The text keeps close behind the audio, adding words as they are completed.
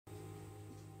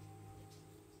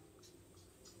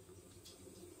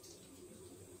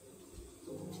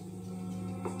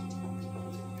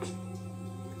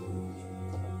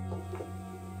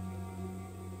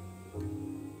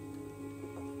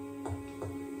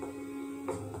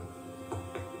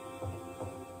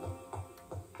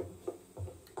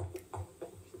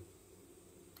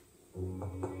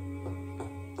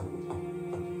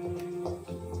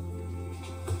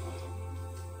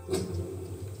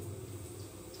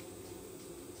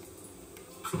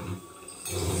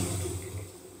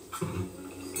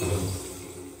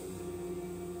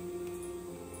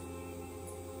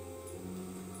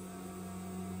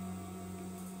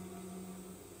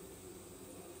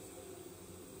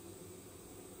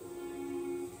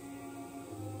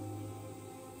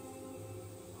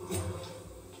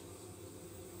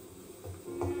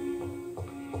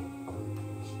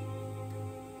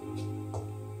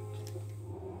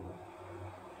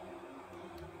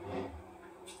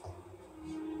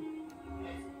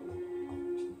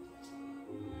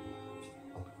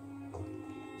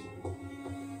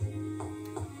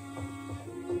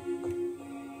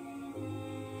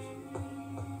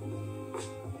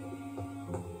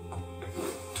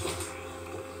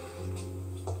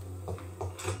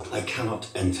I cannot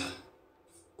enter.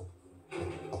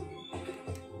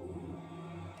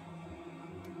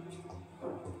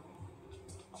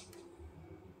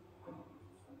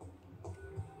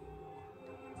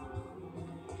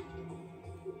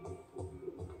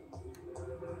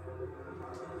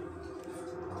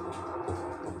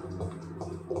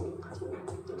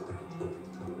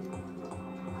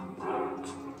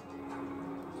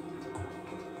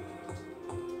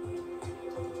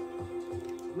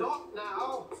 Not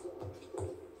now.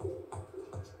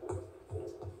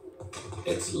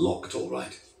 It's locked, all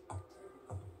right.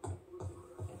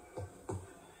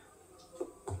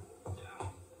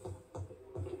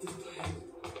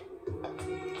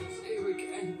 It's here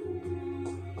again.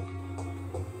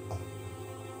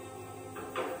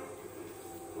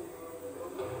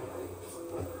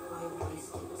 I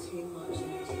wasted too much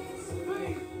energy.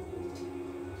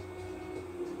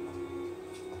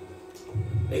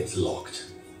 It's locked.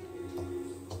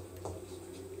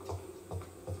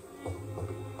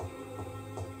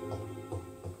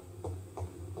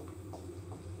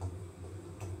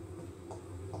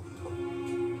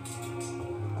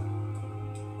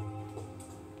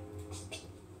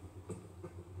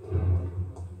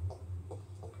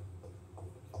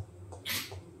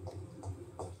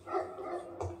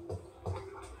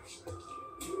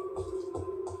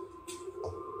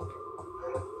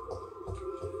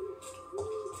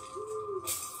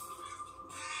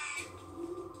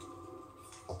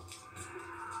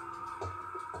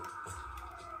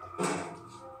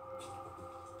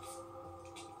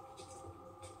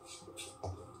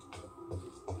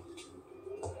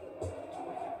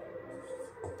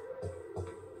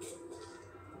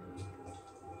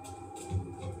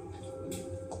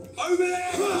 Over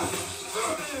there!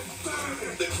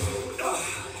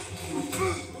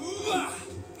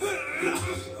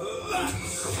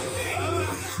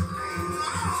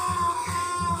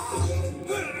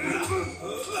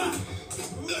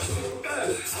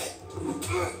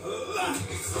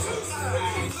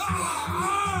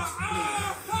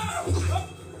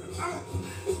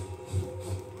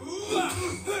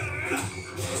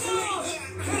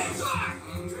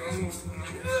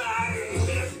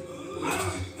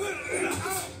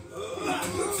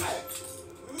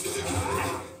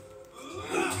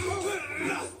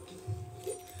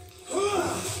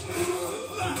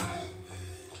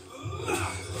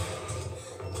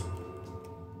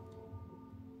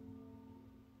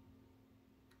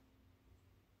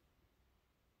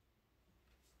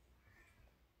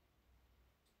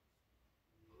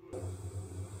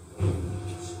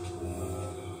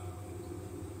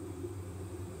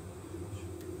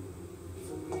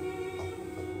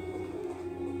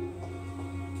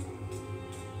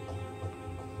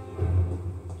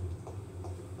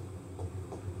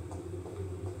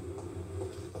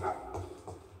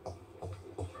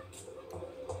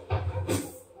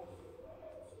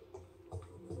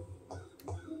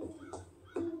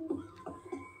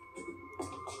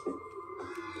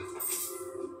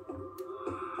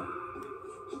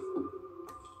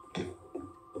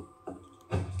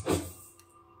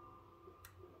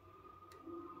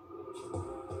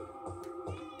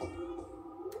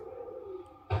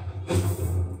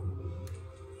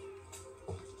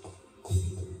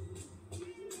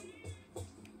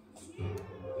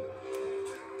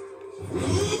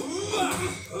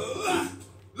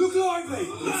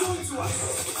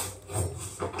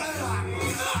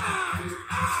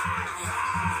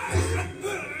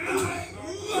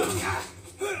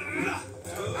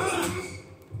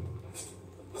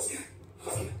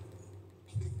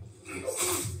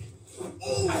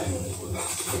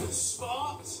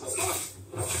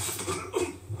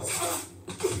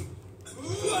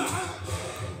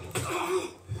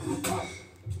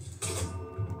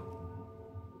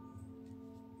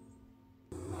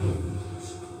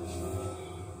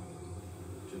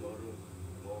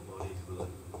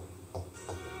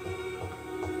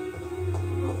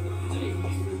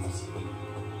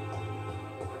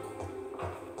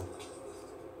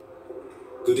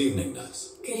 Good evening,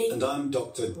 nurse. Good evening. And I'm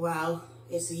Dr. Well,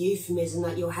 it's a euphemism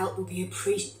that your help will be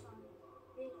appreciated.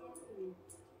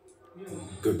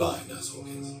 Goodbye, Nurse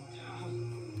Hawkins.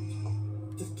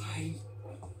 The pain.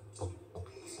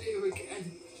 It's here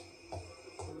again.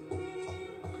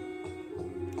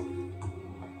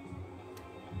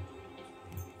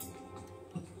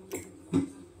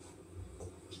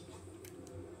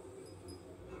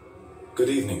 Good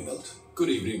evening, Milt. Good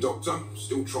evening, Doctor.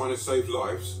 Still trying to save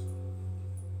lives?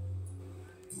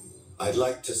 I'd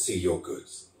like to see your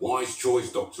goods. Wise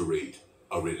choice, Dr. Reed.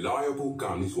 A reliable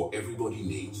gun is what everybody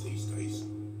needs these days.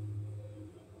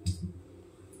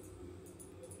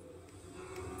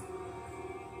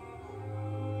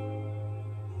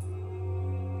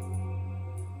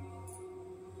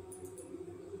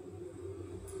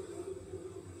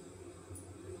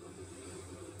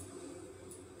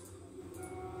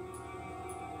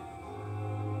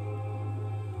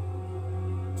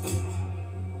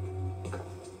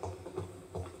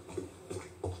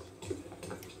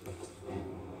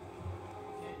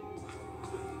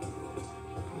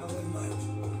 Another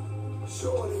night.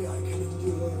 Surely I can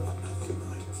endure another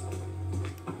night.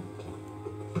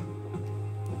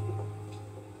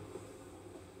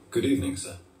 Good evening,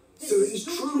 sir. So it is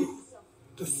true.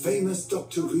 The famous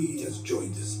Dr. Reed has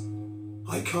joined us.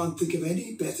 I can't think of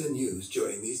any better news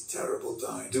during these terrible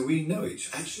times. Do we know each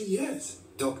other? Actually, yes.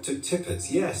 Dr.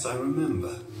 Tippett, yes, I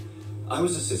remember. I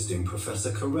was assisting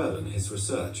Professor Carell in his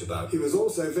research about... He was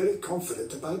also very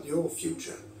confident about your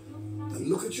future. And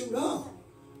look at you now.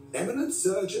 Eminent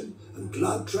surgeon and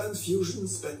blood transfusion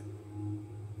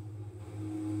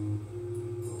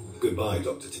Goodbye,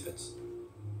 Dr. Tippett.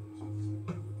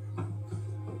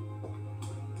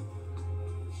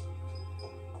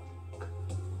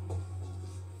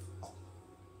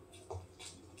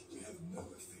 We have no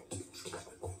effective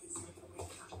treatment for this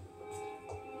epidemic.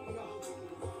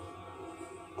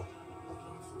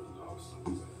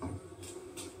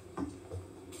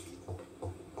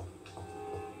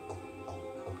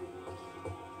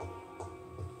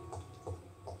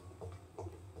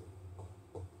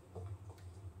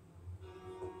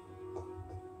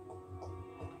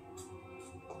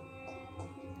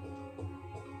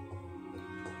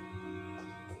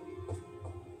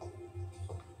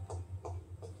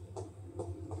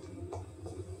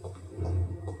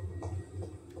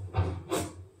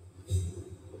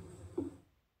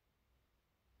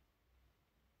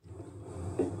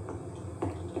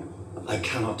 I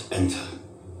cannot enter.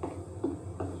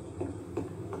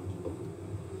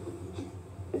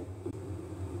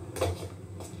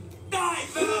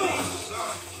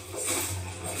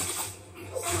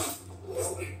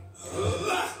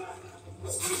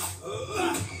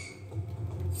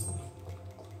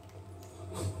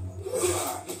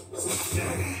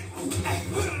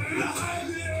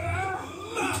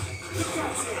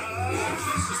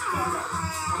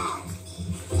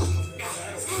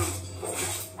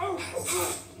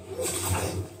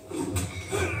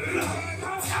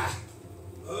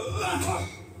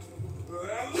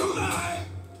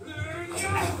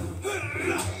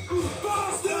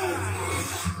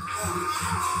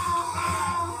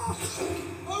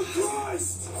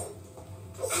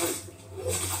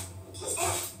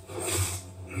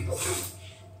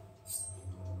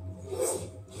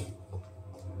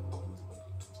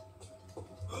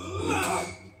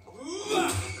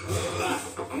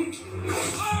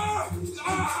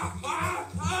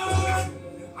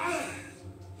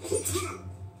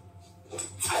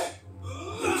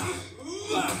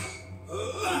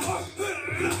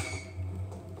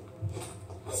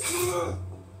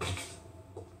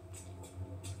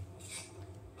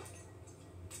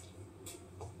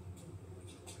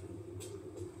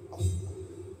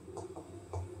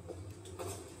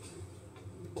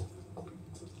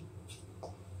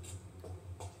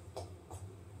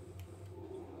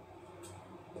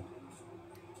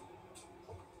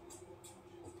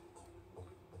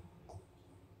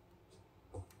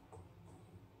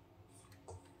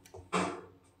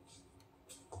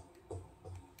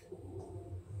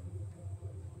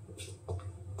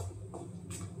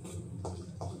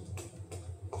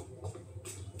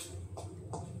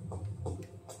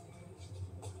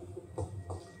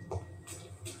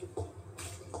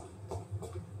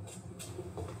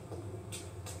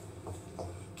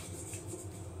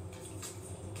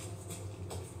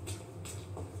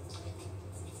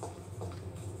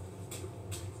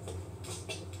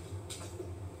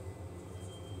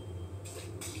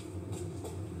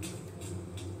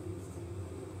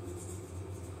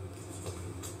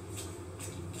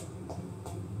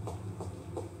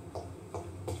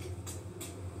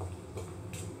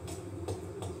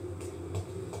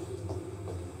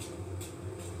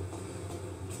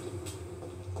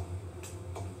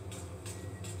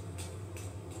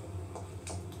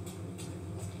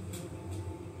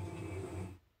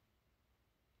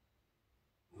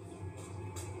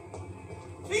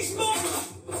 He's not!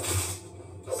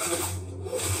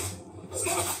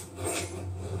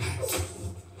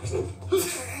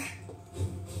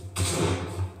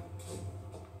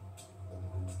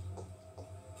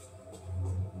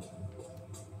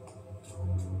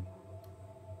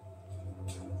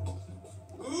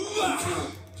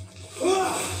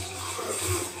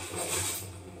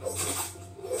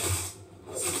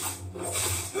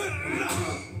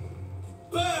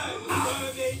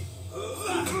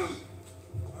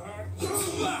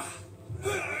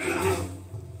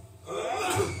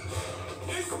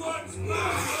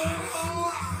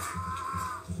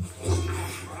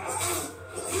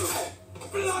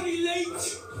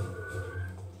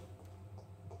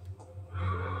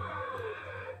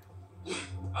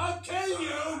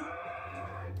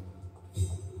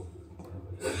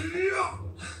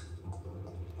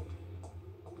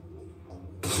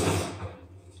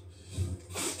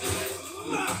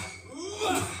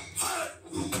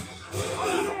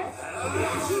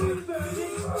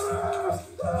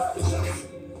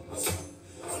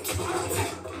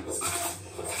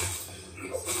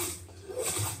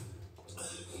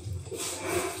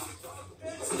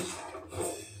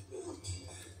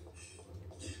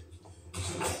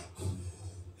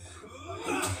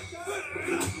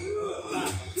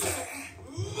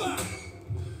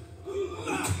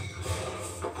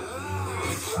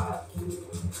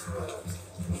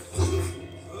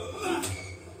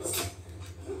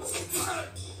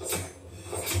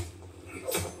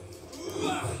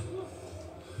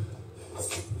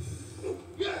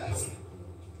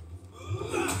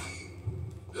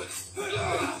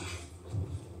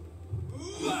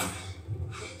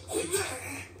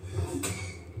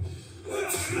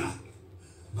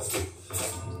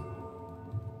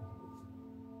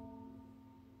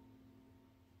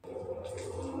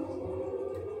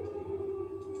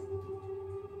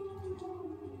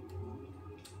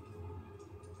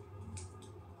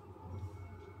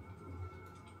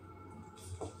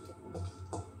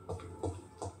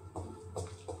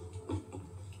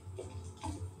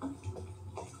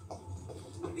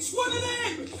 It's one of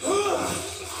them!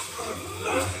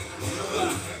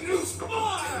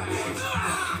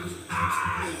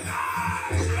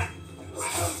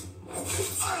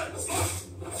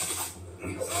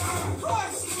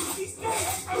 Christ! He's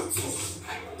dead!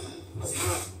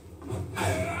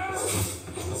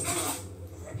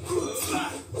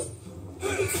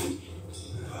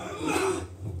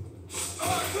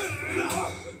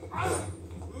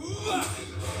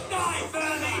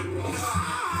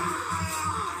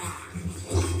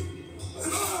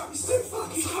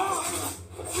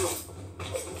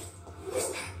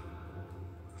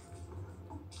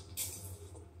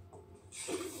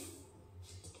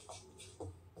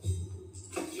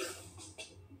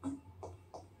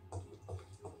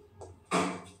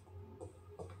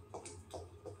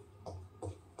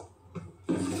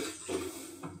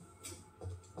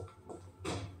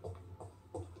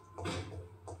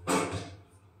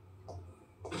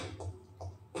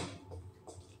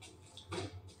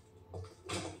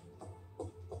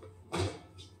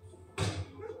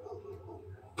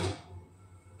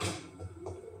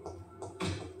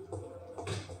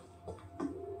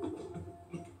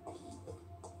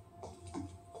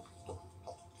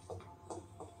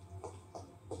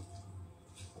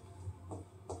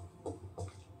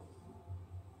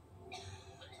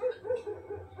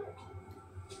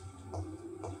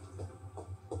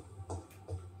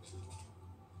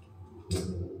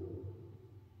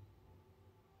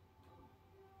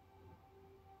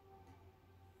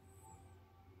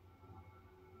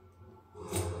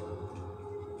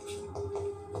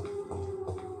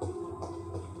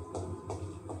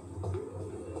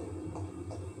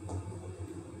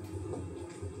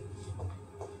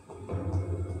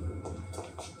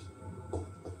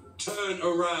 Turn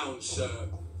around, sir.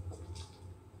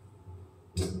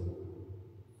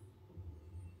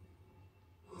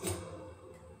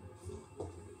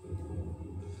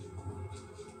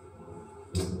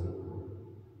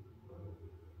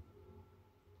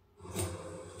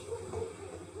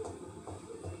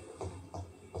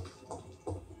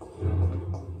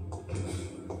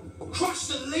 Crush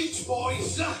the leech,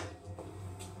 boys!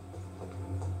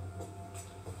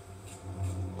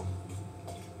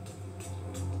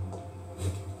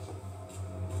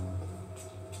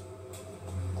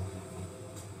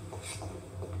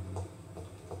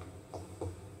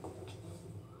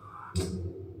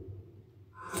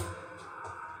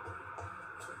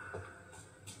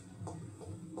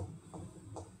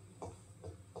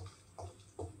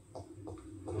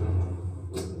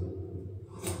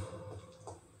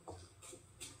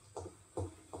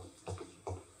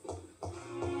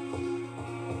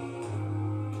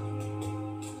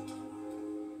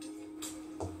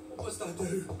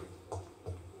 do?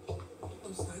 What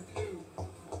must I do?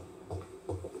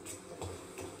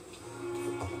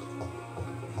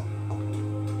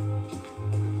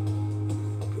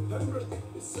 The Pembroke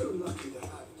is so lucky to have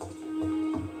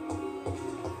you.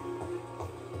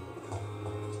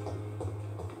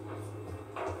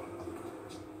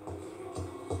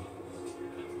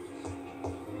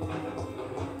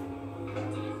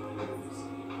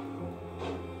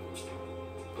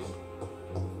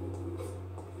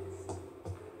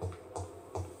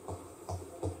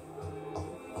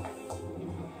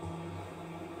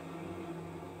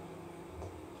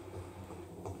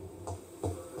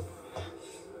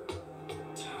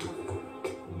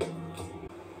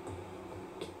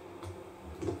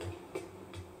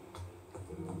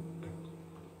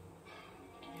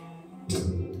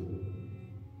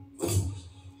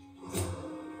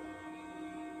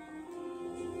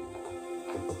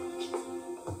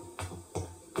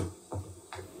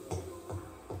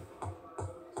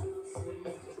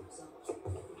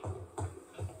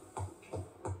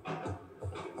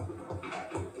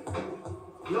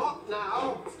 Not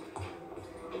now!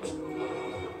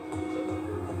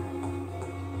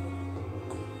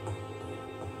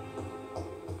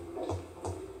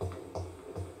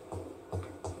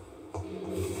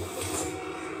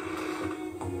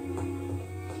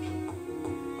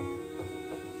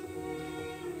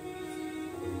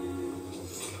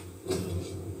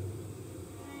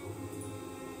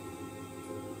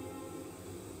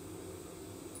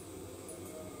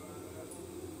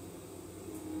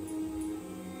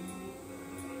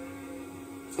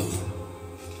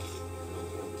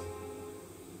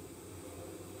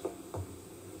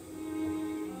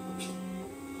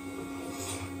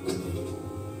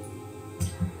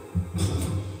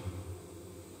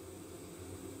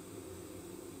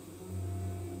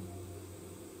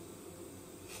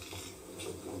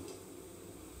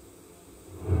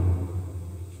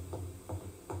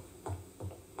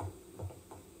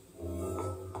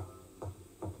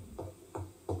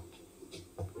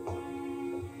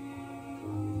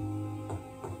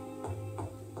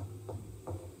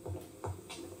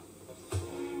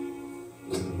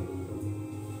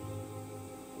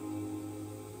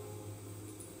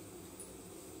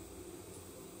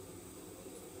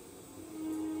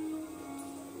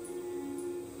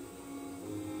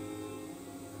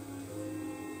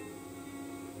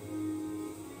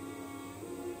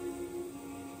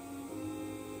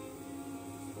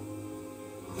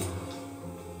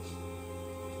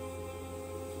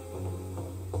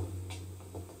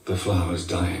 The flower's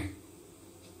dying.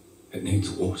 It needs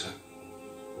water.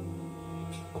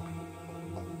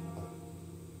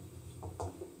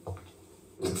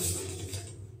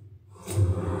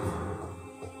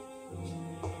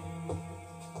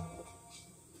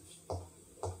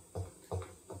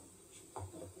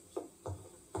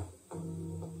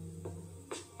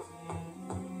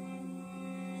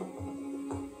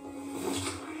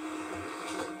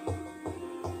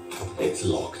 It's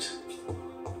locked.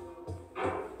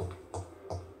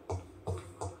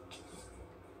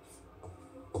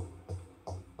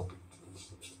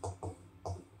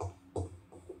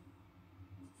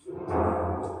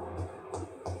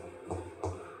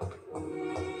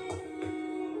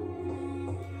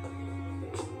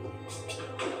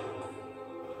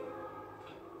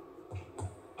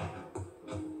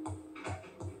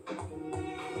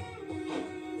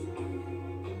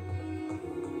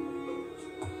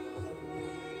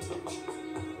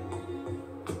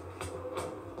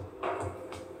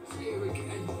 Here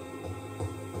again.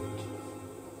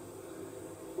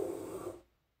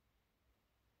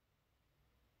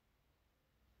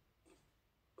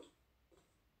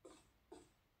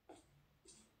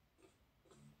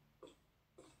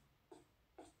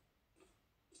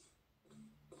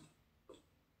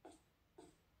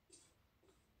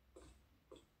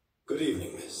 Good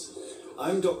evening, miss.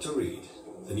 I'm Dr. Reed,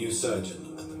 the new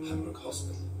surgeon at the Pembroke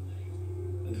Hospital.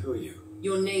 And who are you?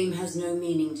 Your name has no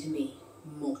meaning to me,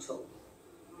 mortal.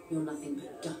 You're nothing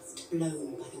but dust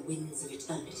blown by the winds of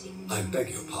eternity. I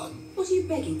beg your pardon. What are you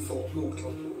begging for,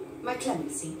 mortal? My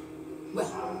clemency?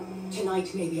 Well,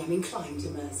 tonight maybe I'm inclined to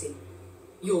mercy.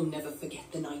 You'll never forget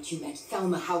the night you met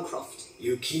Thelma Howcroft.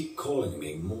 You keep calling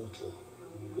me mortal.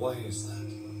 Why is that?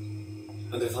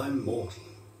 And if I'm mortal,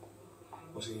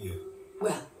 what are you?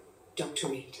 Well, Dr.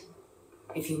 Reed,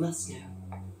 if you must know,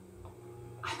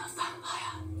 I'm a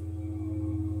vampire.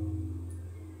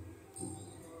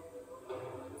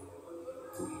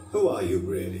 Who are you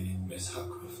really, Miss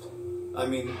Howcroft? I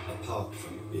mean, apart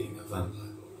from being a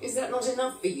vampire. Is that not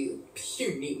enough for you,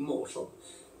 puny mortal?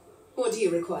 What do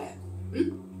you require?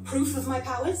 Proof of my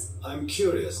powers? I'm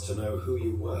curious to know who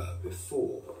you were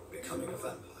before being becoming a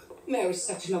vampire? Marriage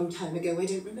such a long time ago, I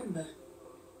don't remember.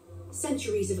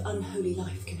 Centuries of unholy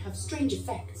life can have strange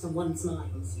effects on one's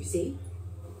minds, you see?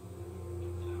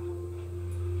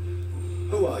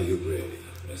 Who are you really,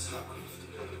 Miss Howcroft?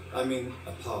 I mean,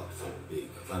 apart from being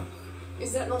a vampire.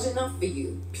 Is that not enough for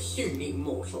you, puny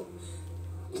mortal?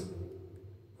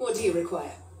 What do you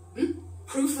require?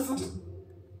 Proof of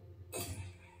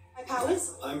my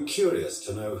powers? I'm curious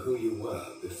to know who you were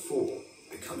before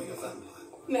becoming a vampire.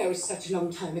 Marriage such a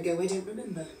long time ago, I don't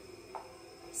remember.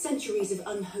 Centuries of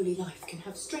unholy life can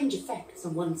have strange effects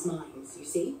on one's minds, you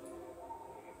see?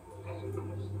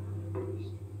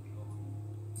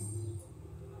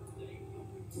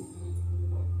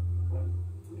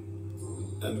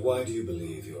 And why do you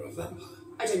believe you're a vampire?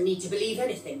 I don't need to believe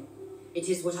anything. It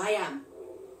is what I am.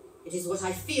 It is what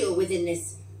I feel within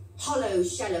this hollow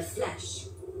shell of flesh.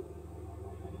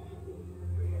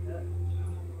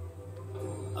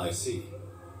 I see.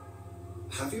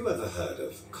 Have you ever heard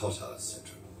of Cotard's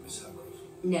syndrome, Miss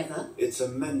Howcroft? Never. It's a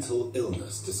mental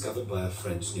illness discovered by a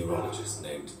French neurologist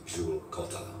named Jules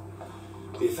Cotard.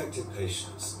 The affected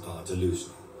patients are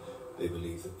delusional. They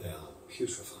believe that they are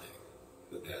putrefying,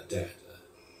 that they are dead,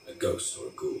 a ghost or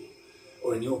a ghoul,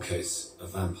 or in your case, a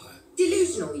vampire.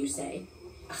 Delusional, you say?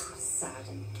 Oh, sad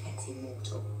and petty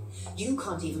mortal. You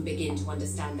can't even begin to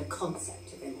understand the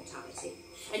concept of immortality.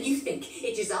 And you think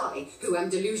it is I who am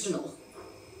delusional.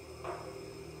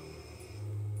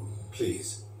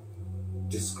 Please,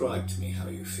 describe to me how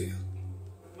you feel.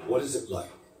 What is it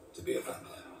like to be a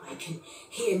vampire? I can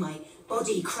hear my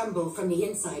body crumble from the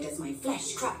inside as my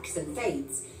flesh cracks and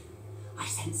fades. I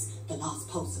sense the last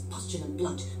pulse of postulant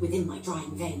blood within my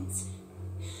drying veins.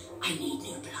 I need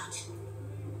new blood.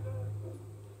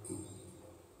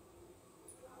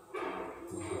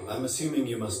 I'm assuming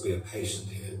you must be a patient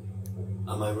here.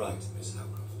 Am I right, Miss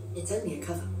Howcroft? It's only a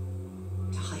cover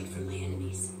to hide from my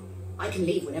enemies. I can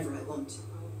leave whenever I want.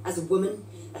 As a woman,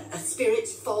 a spirit,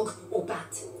 fog, or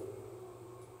bat.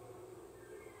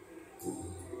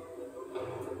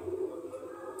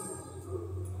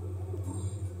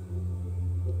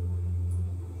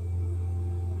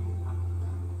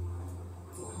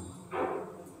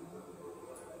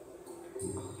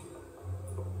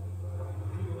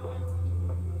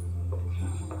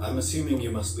 I'm assuming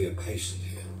you must be a patient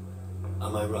here.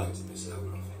 Am I right, Miss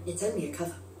Howcroft? It's only a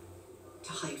cover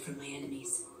to hide from my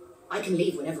enemies. I can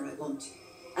leave whenever I want.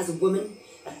 As a woman,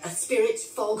 a spirit,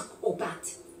 fog, or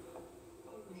bat.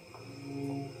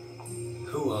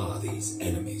 Who are these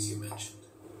enemies you mentioned?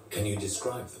 Can you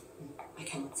describe them? I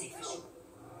cannot say for sure.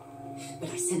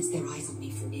 But I sense their eyes on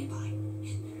me from nearby.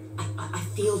 I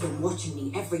feel them watching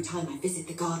me every time I visit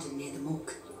the garden near the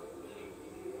morgue.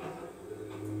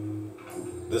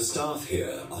 The staff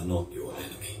here are not your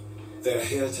enemy. They're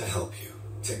here to help you,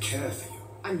 to care for you.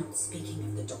 I'm not speaking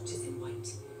of the doctors in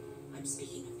white. I'm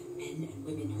speaking of the men and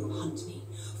women who hunt me.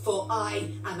 For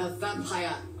I am a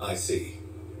vampire. I see.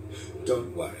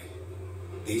 Don't worry.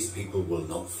 These people will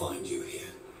not find you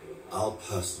here. I'll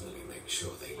personally make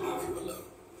sure they leave you alone.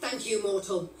 Thank you,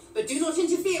 mortal. But do not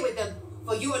interfere with them,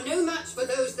 for you are no match for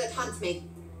those that hunt me.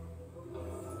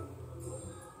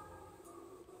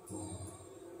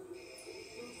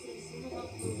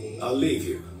 I'll leave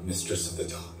you, Mistress of the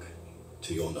Dark,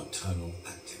 to your nocturnal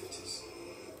activities.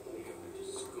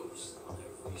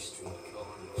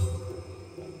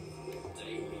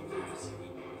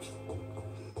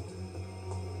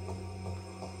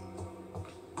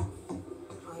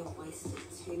 I wasted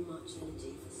too much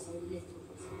energy for so little.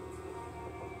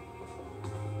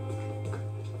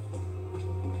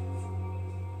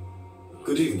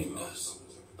 Good evening, nurse.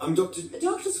 I'm Dr.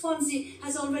 Dr. Swansea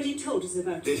has already told us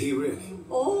about it. Did he really?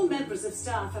 All members of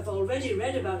staff have already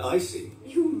read about it. I see.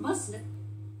 You must know.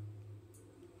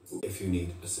 If you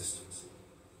need assistance.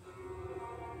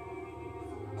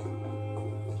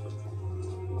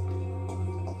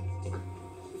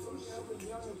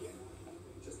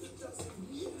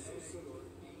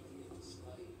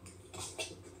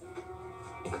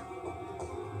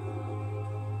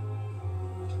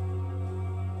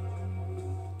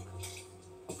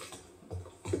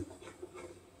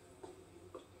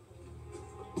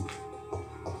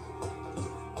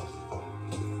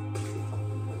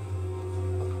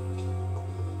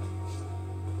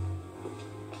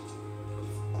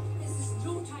 This is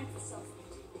no time for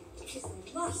self-pity. It is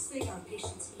the last thing our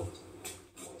patients need.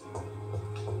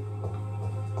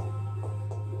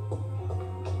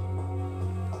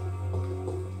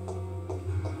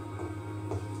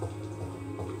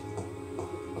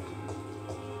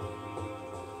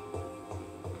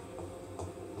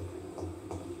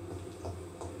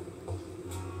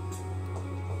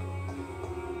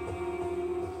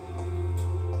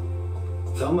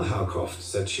 Thelma Howcroft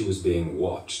said she was being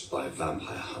watched by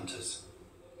vampire hunters.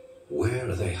 Where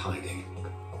are they hiding?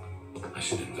 I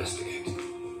should investigate.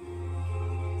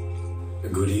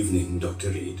 Good evening, Dr.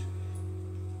 Reed.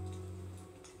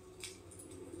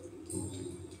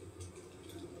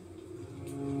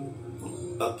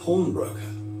 A pawnbroker?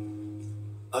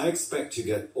 I expect you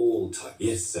get all types.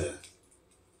 Yes, sir.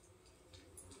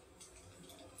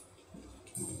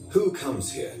 Who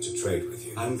comes here to trade with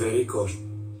you? I'm very cautious.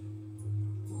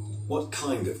 What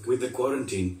kind of... With the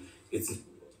quarantine, it's...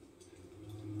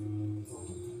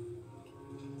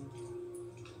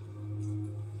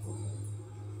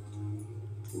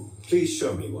 Please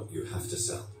show me what you have to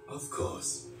sell. Of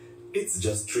course. It's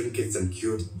just trinkets and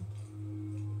cute...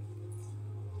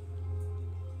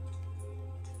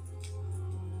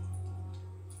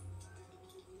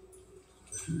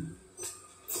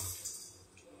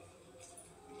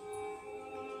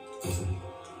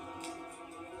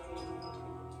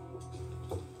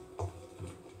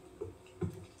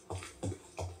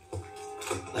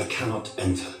 I cannot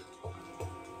enter.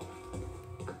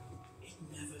 It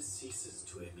never ceases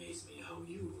to amaze me how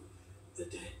you, the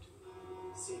dead,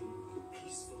 seem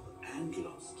peaceful and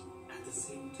lost at the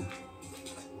same time.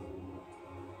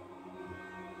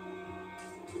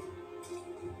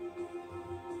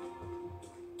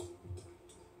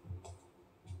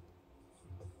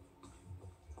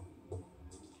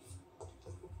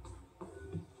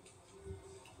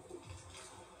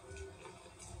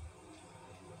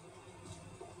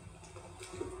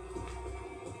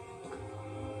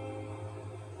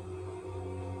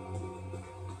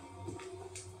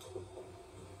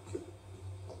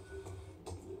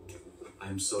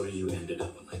 I'm sorry you ended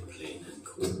up on my plain and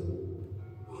cool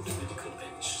medical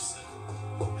bench, sir.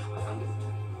 I found it.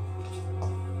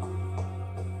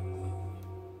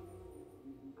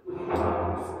 I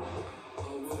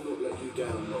will not let you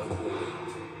down, my boy.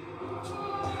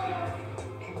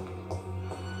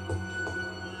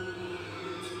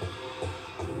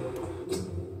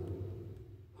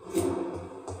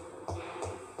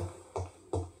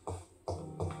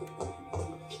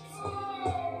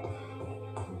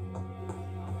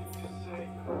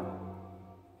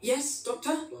 Yes,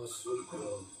 Doctor? My sweet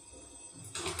girl.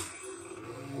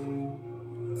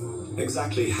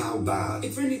 Exactly how bad?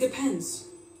 It really depends.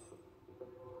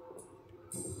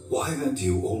 Why then do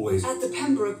you always... At the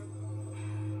Pembroke...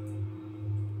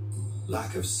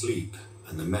 Lack of sleep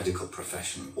and the medical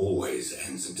profession always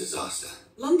ends in disaster.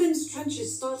 London's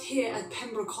trenches start here at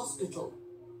Pembroke Hospital.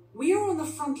 We are on the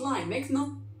front line, make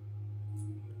no...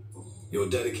 You're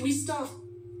dedicated... We start...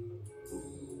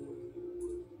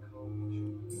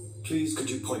 Please, could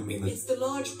you point me in the... It's the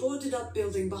large boarded-up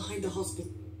building behind the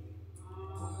hospital.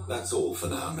 That's all for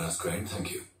now, Nurse Crane.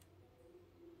 Thank you.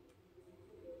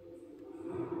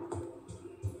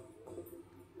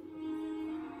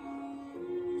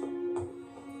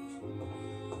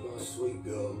 My sweet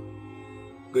girl.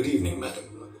 Good evening, madam.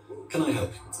 Can I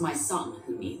help you? It's my son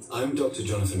who needs... I'm Dr.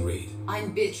 Jonathan Reed.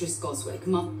 I'm Beatrice Goswick,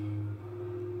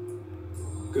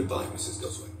 Goodbye, Mrs.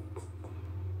 Goswick.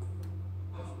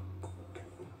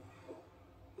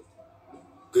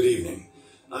 Good evening.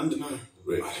 I'm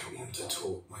Rick. I don't want to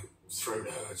talk. My throat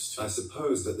hurts. I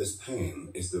suppose that this pain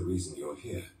is the reason you're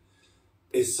here.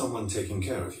 Is someone taking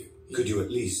care of you? Could you at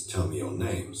least tell me your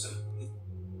name, sir?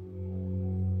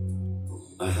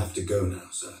 I have to go now,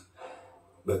 sir.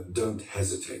 But don't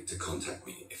hesitate to contact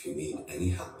me if you need any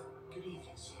help. Good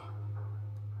evening, sir.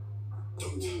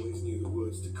 Don't always knew the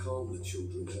words to calm the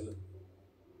children, Helen.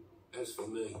 As for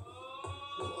me,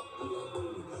 what will I do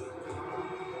with you?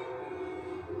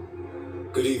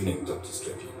 Good evening, Dr.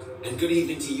 Strickland. And good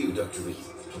evening to you, Dr. Reed.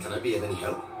 Can I be of any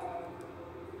help?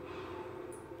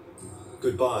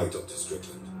 Goodbye, Dr.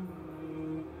 Strickland.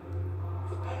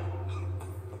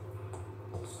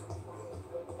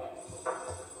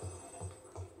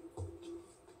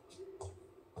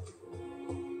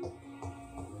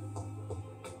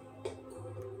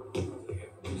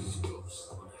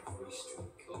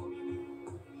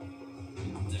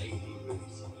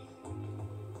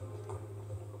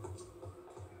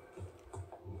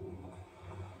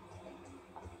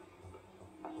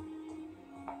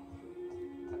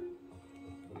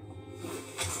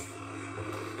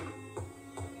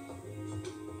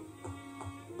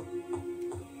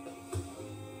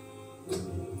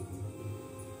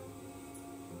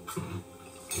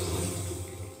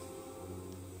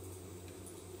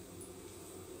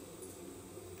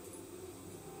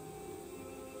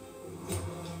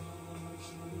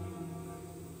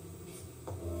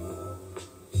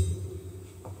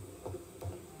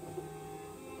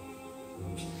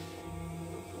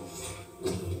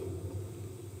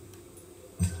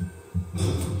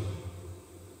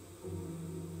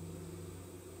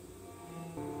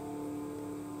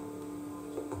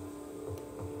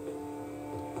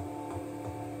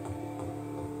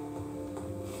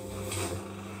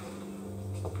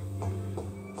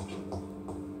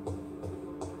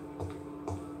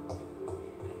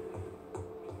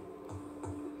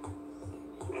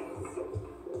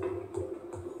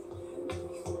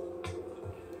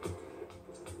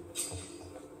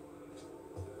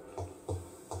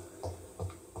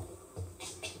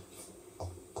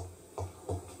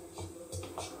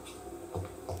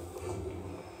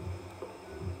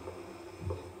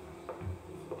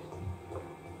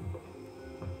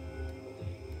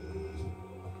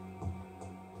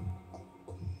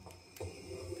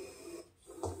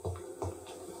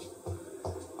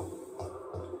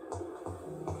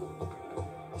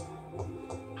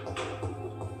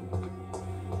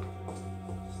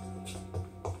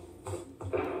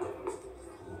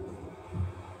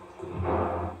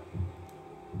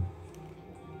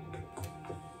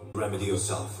 remedy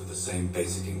yourself with the same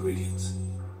basic ingredients.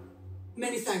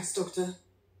 Many thanks, Doctor.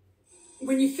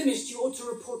 When you've finished, you ought to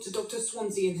report to Dr.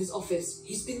 Swansea in his office.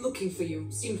 He's been looking for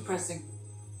you. Seemed pressing.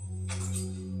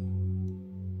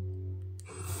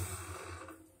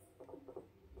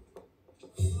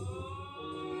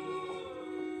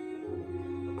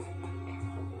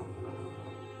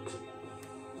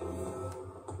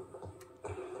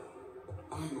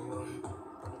 I'm alright.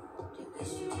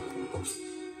 Don't waste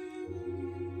your time.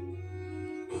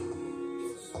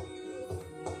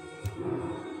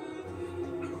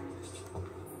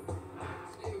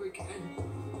 Here we go.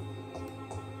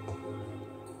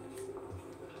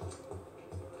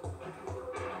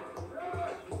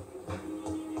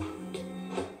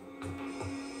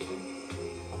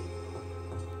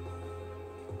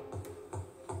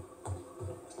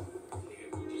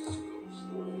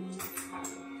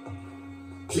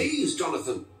 Please,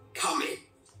 Jonathan, come in.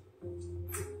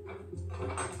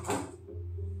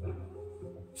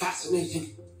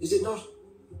 Fascinating, is it not?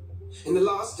 In the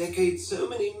last decade, so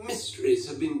many mysteries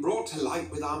have been brought to light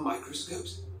with our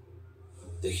microscopes.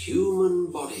 The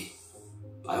human body,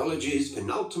 biology's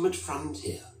penultimate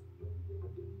frontier.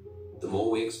 The more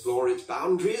we explore its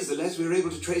boundaries, the less we're able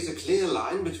to trace a clear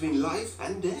line between life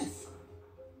and death.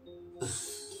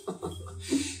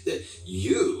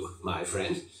 You, my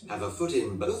friend, have a foot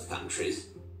in both countries.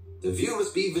 The view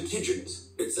must be vertiginous.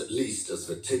 It's at least as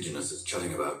vertiginous as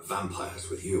chatting about vampires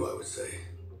with you, I would say.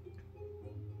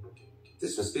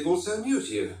 This must be all so new to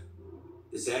you.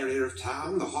 This area of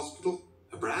town, the hospital,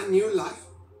 a brand new life.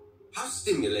 How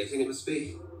stimulating it must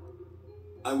be.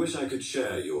 I wish I could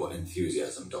share your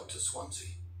enthusiasm, Dr.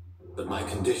 Swansea, but my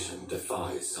condition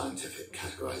defies scientific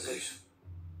categorization.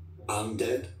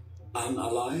 Undead?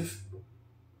 Unalive?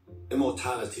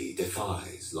 Immortality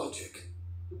defies logic.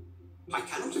 I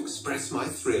cannot express my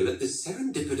thrill at this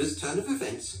serendipitous turn of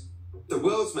events. The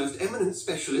world's most eminent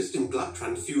specialist in blood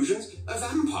transfusions, a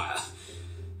vampire.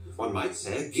 One might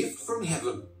say a gift from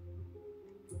heaven.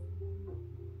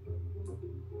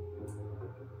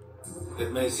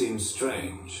 It may seem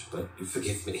strange, but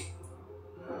Forgive me.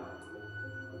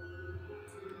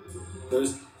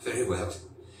 there's... Very well.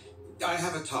 I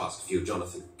have a task for you,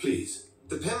 Jonathan. Please,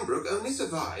 The Pembroke only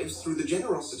survives through the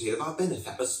generosity of our a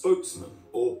benefactors. spokesman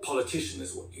or politician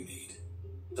is what you need.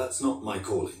 That's not my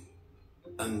calling.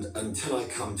 And until I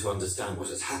come to understand what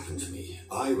has happened to me,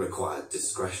 I require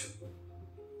discretion.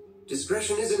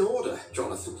 Discretion is in order,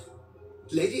 Jonathan.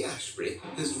 Lady Ashbury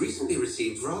has recently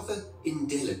received rather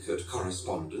indelicate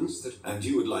correspondence that... And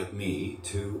you would like me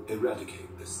to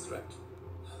eradicate this threat?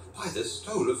 By the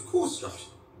stole, of course not.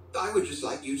 I would just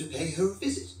like you to pay her a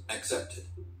visit. Accepted.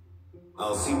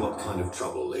 I'll see what kind of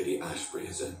trouble Lady Ashbury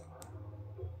is in.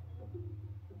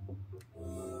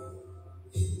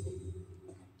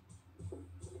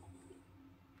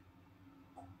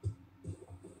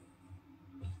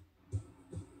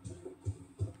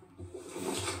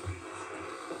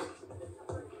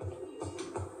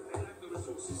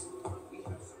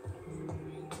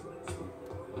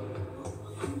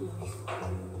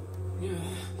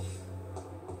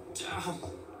 Down.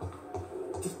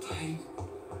 The pain.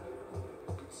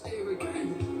 See you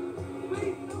again.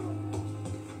 Wait.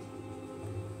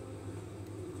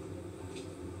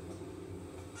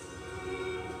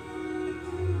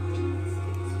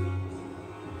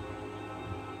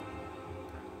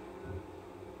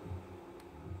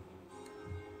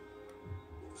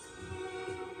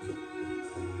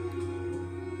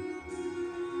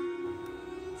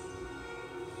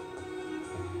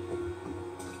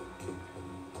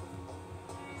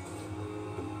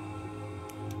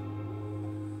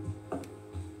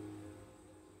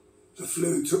 The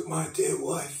flu took my dear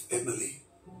wife, Emily.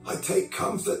 I take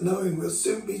comfort knowing we'll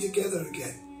soon be together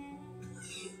again.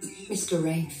 Mr.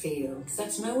 Rainfield,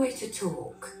 that's no way to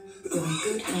talk. You're in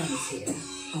good hands here,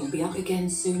 and we'll be up again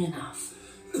soon enough.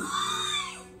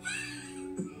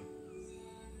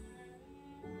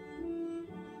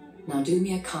 Now do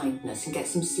me a kindness and get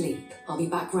some sleep. I'll be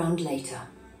back round later.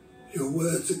 Your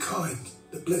words are kind,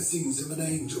 the blessings of an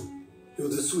angel. You're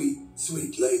the sweet,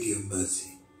 sweet Lady of Mercy.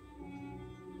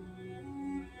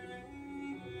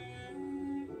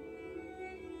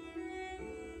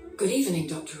 Good evening,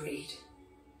 Dr. Reed.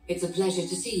 It's a pleasure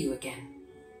to see you again.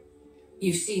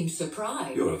 You seem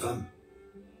surprised. You're a vamp.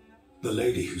 The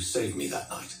lady who saved me that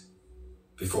night,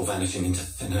 before vanishing into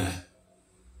thin air.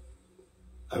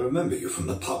 I remember you from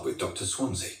the pub with Dr.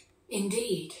 Swansea.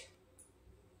 Indeed.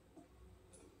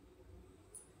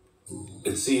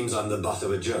 It seems I'm the butt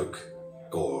of a joke,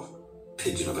 or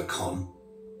pigeon of a con.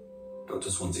 Dr.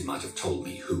 Swansea might have told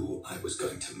me who I was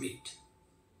going to meet.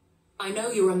 I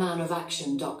know you're a man of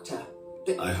action, Doctor.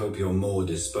 I hope you're more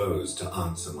disposed to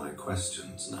answer my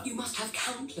questions now. You must have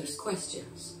countless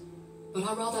questions. But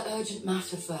our rather urgent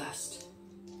matter first.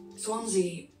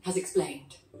 Swansea has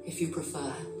explained, if you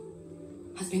prefer,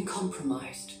 has been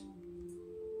compromised.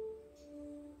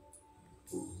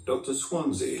 Dr.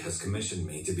 Swansea has commissioned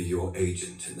me to be your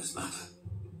agent in this matter.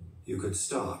 You could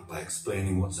start by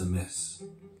explaining what's amiss.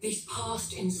 These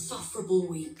past insufferable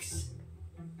weeks,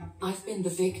 I've been the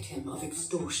victim of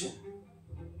extortion.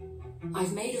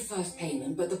 I've made a first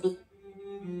payment, but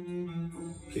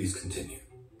Please continue.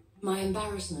 My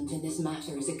embarrassment in this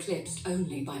matter is eclipsed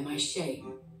only by my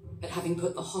shame at having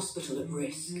put the hospital at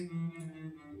risk.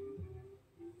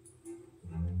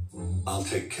 I'll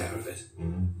take care of it.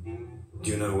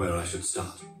 Do you know where I should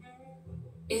start?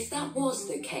 If that was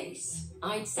the case,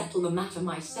 I'd settle the matter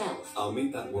myself. I'll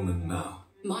meet that woman now.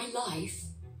 My life,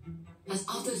 as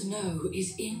others know,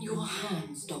 is in your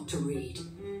hands, Dr. Reed.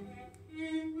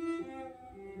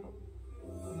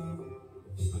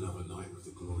 Another night with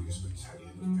the glorious battalion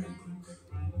of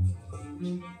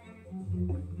Pembroke.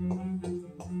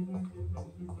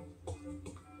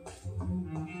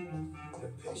 The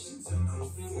patients are not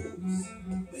fools.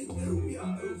 They know we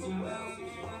are overwhelmed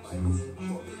by this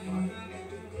horrifying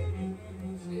epidemic.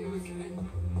 Here again.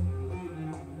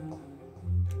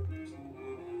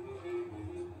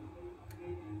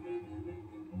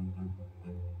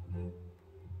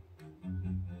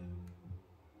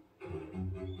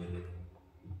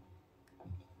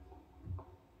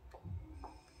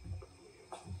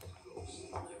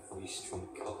 Every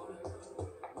street corner.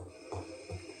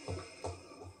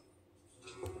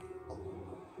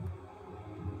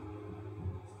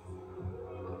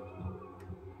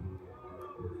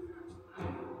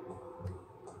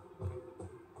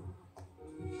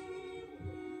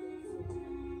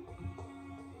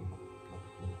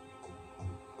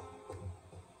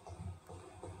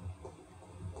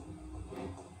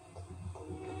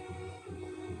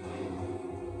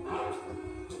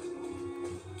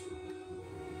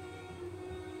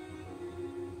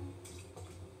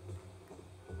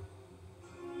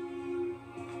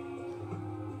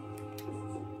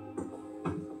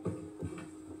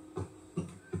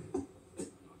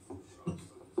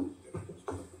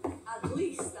 At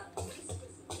least that was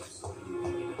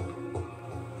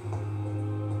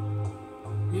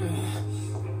Yeah.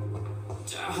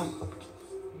 Damn.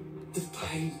 The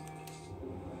pain.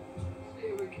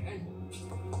 Here again.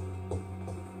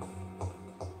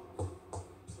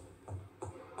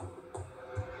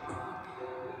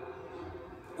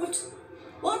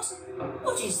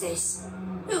 What is this?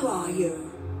 Who are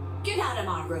you? Get out of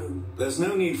my room. There's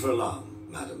no need for alarm,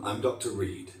 madam. I'm Dr.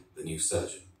 Reed, the new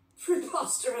surgeon.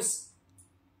 Preposterous.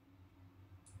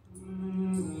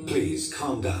 Please,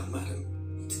 calm down,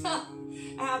 madam.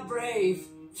 how brave.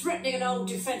 Threatening an old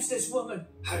defenseless woman.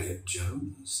 Harriet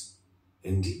Jones.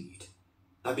 Indeed.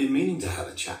 I've been meaning to have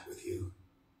a chat with you.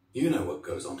 You know what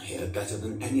goes on here better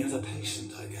than any other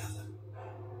patient, I gather.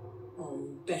 Oh,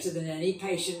 better than any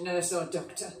patient, nurse or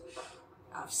doctor.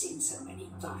 I've seen so many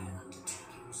vile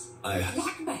undertakings.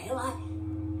 Blackmail?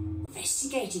 I'm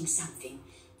investigating something.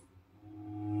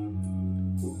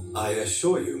 I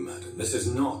assure you, madam, this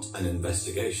is not an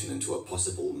investigation into a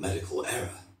possible medical error.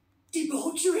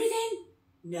 Debauchery,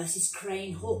 then? Nurses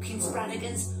Crane, Hawkins,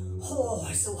 Brannigan's. Oh,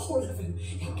 I saw all of them.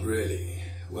 Really?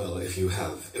 Well, if you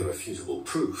have irrefutable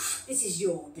proof... This is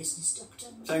your business, Doctor.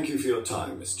 Thank you for your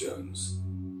time, Miss Jones.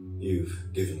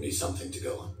 You've given me something to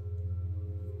go on.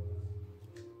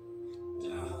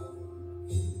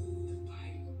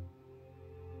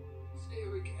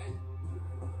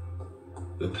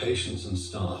 The patients and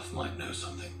staff might know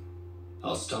something.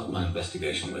 I'll start my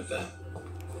investigation with them.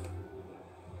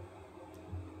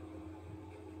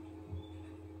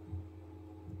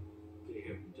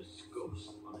 Damn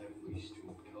disgust on every street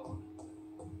corner.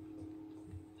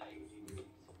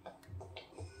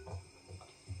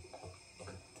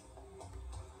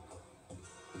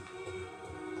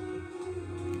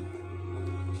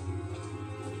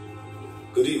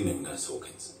 Good evening, Nurse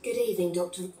Hawkins. Good evening,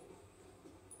 Doctor.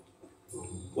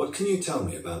 What can you tell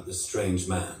me about the strange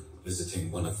man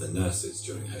visiting one of the nurses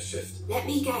during her shift? Let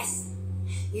me guess.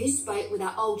 You spoke with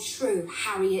that old shrew,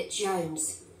 Harriet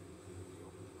Jones.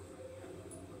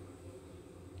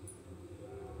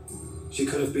 She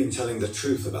could have been telling the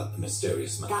truth about the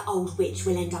mysterious man. That old witch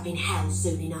will end up in hell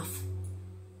soon enough.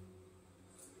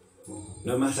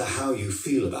 No matter how you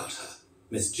feel about her,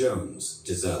 Miss Jones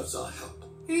deserves our help.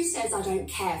 Who says I don't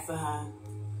care for her?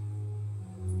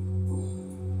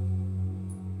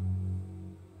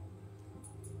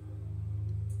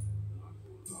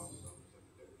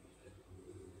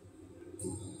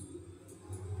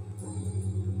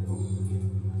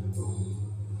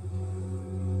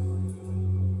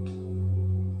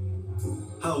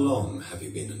 How long have you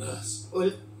been a nurse?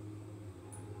 Well,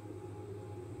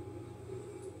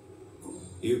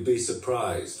 You'd be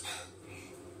surprised.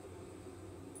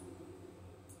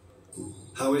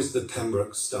 How is the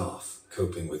Pembroke staff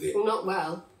coping with it? not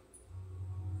well.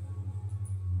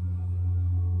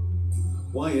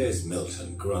 Why is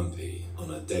Milton grumpy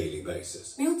on a daily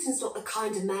basis? Milton's not the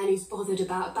kind of man who's bothered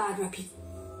about a bad reputation.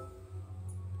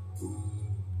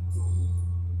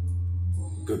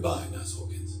 Goodbye, Nurse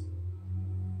Hawkins.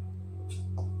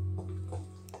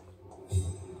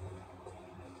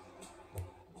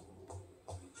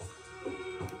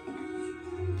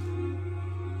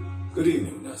 Good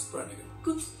evening, Nurse Brannigan.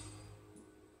 Good.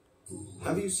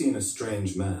 Have you seen a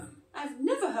strange man? I've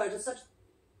never heard of such.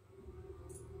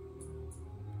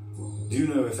 Do you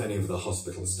know if any of the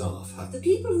hospital staff have... The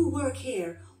people who work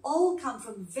here all come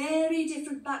from very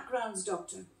different backgrounds,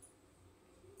 Doctor.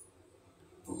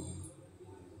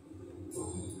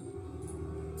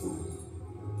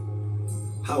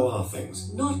 How are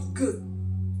things? Not good.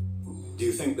 Do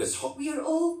you think this hot... We are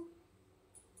all...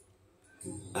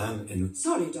 and in...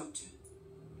 Sorry, Doctor.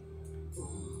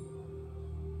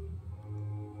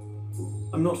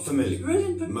 I'm not familiar.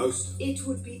 Brilliant, but Most... it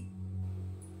would be...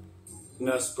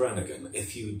 Nurse Brannigan,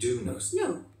 if you do know...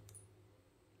 No.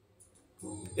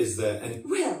 Is there any...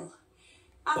 Well...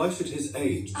 Why should his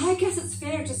age... I guess it's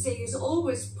fair to say he's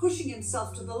always pushing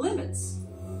himself to the limits.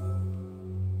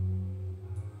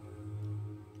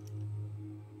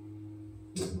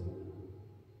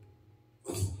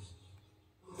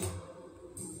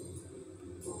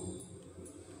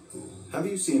 Have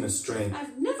you seen a strange...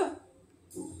 I've never...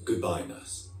 Goodbye,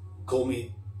 nurse. Call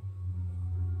me...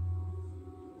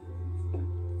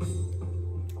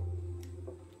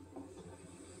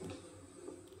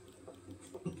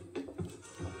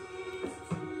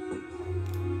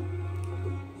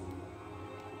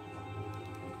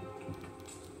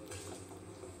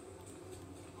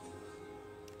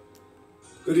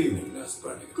 Good evening, Nurse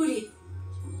Brannigan. Good evening.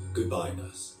 Goodbye,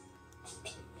 nurse.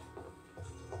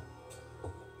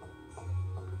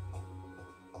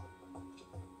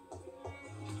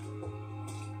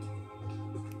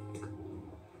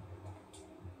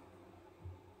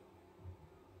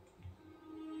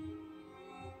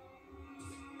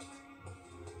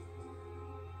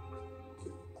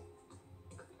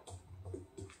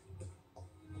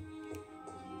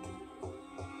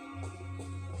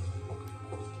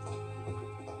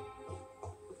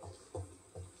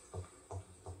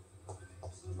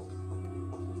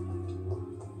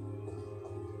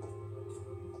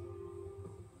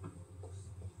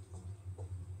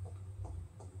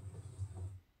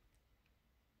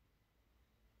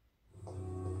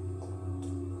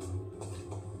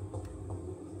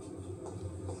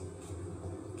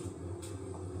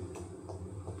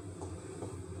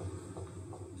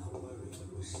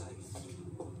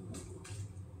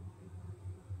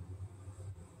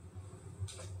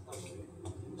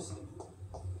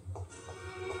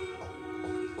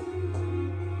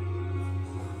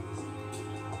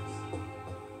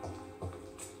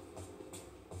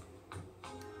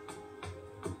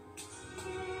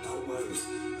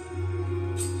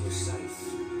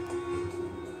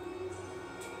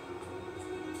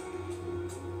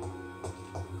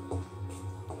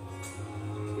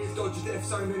 Dodged death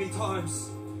so many times.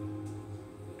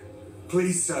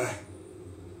 Please, sir.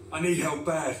 I need help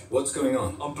bad. What's going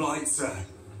on? I'm blind, sir.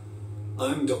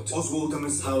 I'm Dr. Oswald,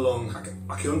 How long?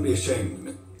 I can't be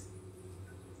ashamed.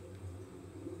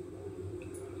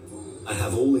 I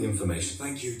have all the information.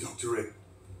 Thank you, Dr. Rick.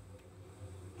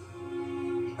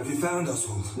 Have you found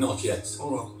Oswald? Not yet.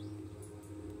 All right.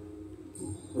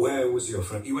 Where was your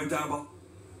friend? He went down by...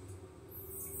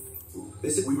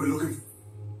 Is it? We were looking...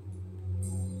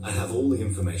 I have all the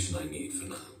information I need for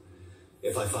now.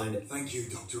 If I find it... Thank you,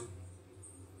 Doctor.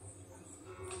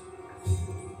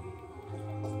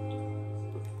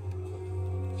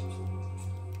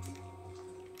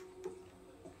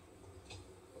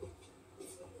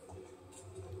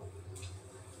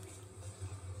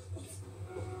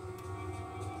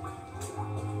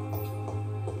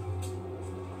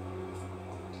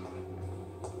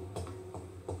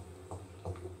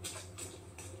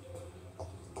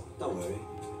 Don't worry,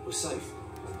 we're safe.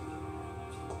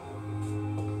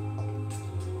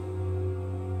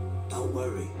 Don't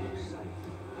worry. We're safe.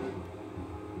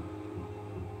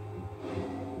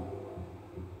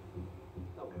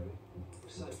 Don't worry, we're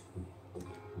safe.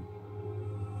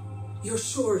 You're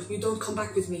sure you don't come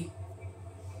back with me?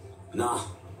 Nah,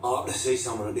 I'll have to see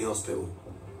someone at the hospital.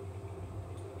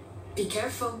 Be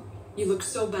careful. You look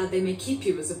so bad they may keep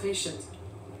you as a patient.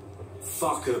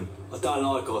 Fuck 'em. I don't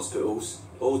like hospitals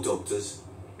or doctors.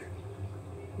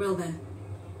 Well then,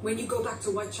 When you go back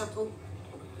to Whitechapel,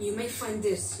 you may find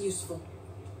this useful.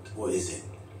 What is it?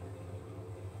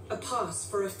 A pass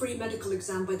for a free medical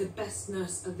exam by the best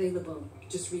nurse available.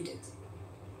 Just read it.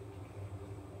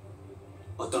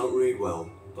 I don't read well,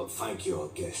 but thank you,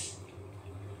 I guess.